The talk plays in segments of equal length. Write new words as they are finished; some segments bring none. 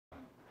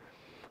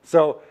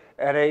So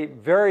at a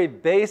very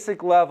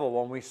basic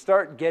level, when we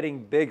start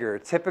getting bigger,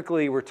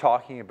 typically we're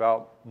talking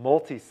about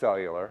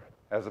multicellular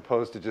as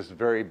opposed to just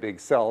very big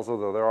cells,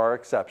 although there are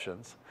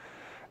exceptions.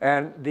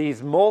 And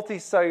these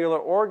multicellular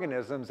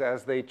organisms,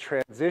 as they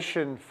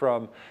transition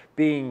from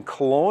being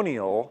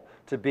colonial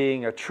to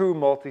being a true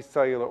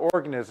multicellular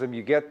organism,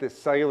 you get this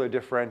cellular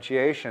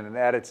differentiation. And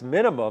at its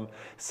minimum,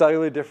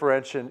 cellular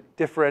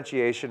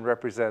differentiation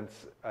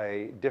represents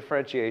a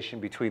differentiation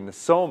between the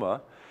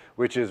soma,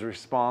 which is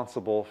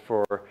responsible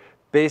for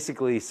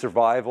basically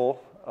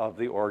survival of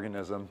the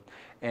organism,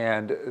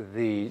 and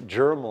the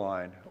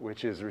germline,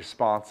 which is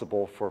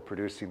responsible for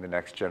producing the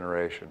next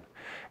generation.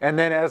 And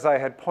then, as I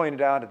had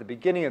pointed out at the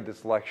beginning of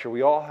this lecture,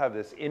 we all have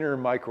this inner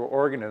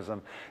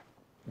microorganism.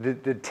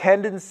 The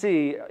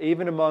tendency,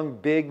 even among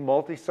big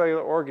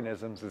multicellular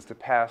organisms, is to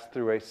pass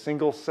through a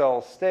single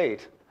cell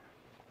state,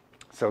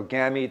 so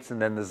gametes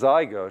and then the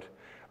zygote,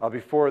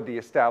 before the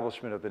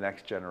establishment of the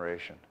next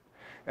generation.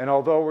 And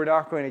although we're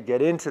not going to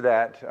get into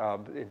that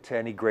to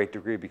any great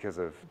degree because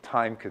of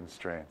time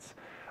constraints,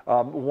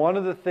 one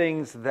of the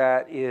things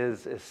that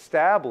is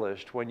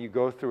established when you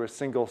go through a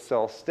single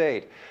cell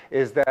state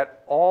is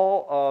that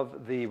all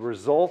of the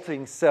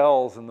resulting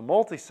cells in the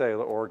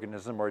multicellular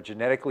organism are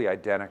genetically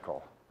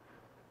identical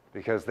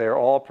because they're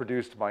all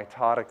produced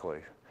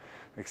mitotically,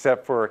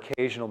 except for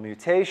occasional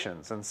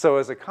mutations. And so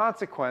as a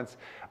consequence,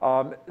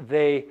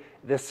 the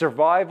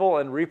survival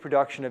and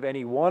reproduction of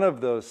any one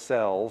of those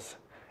cells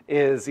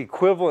is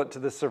equivalent to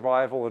the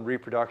survival and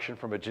reproduction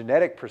from a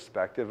genetic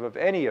perspective of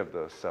any of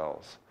those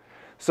cells.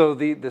 So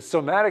the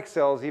somatic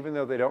cells, even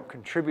though they don't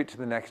contribute to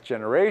the next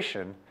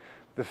generation,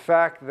 the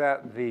fact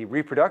that the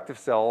reproductive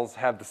cells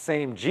have the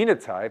same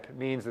genotype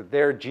means that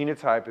their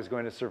genotype is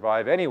going to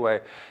survive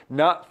anyway,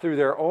 not through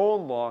their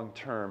own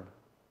long-term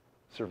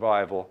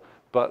survival,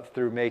 but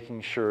through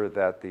making sure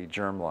that the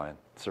germline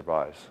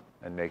survives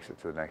and makes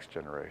it to the next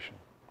generation.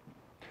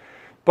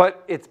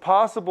 But it's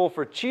possible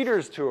for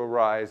cheaters to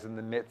arise in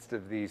the midst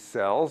of these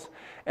cells.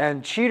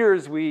 And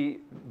cheaters we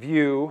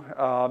view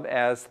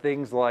as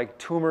things like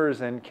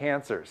tumors and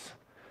cancers.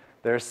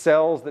 They're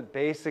cells that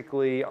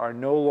basically are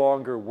no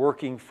longer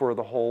working for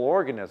the whole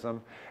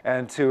organism.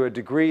 And to a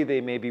degree,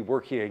 they may be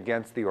working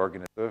against the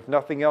organism. If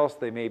nothing else,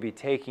 they may be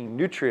taking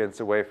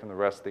nutrients away from the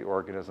rest of the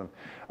organism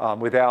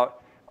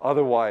without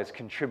otherwise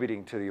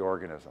contributing to the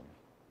organism.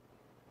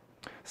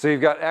 So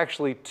you've got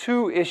actually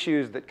two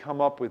issues that come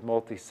up with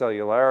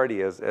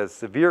multicellularity as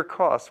severe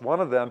costs.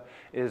 One of them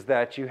is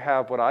that you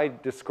have what I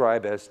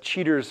describe as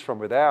cheaters from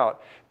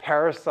without,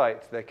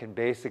 parasites that can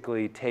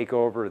basically take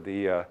over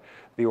the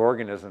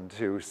organism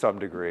to some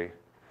degree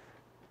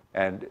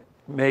and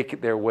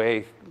make their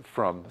way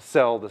from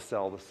cell to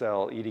cell to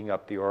cell, eating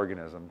up the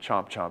organism,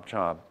 chomp, chomp,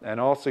 chomp. And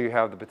also you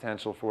have the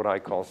potential for what I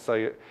call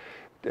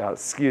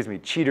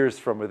cheaters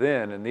from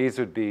within, and these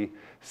would be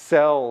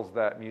cells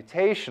that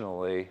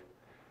mutationally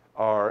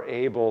are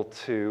able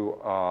to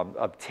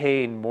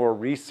obtain more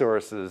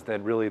resources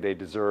than really they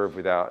deserve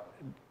without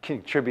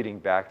contributing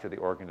back to the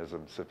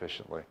organism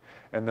sufficiently.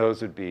 And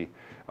those would be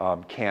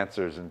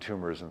cancers and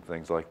tumors and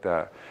things like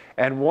that.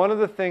 And one of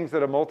the things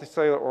that a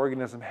multicellular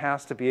organism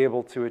has to be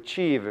able to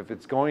achieve if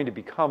it's going to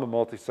become a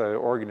multicellular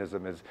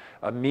organism is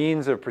a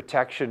means of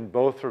protection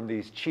both from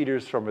these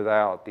cheaters from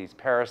without, these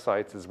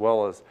parasites as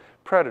well as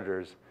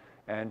predators,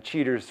 and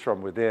cheaters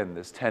from within,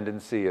 this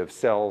tendency of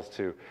cells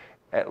to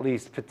at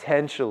least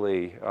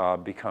potentially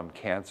become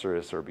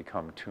cancerous or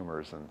become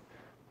tumors and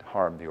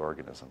harm the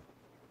organism.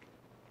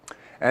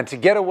 And to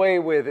get away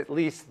with at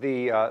least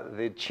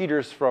the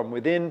cheaters from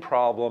within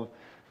problem,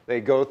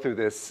 they go through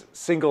this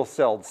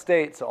single-celled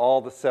state, so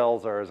all the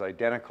cells are as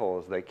identical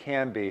as they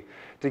can be.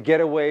 To get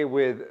away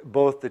with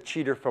both the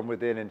cheater from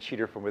within and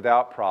cheater from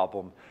without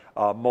problem,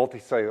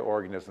 multicellular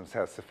organisms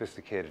have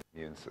sophisticated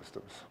immune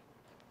systems.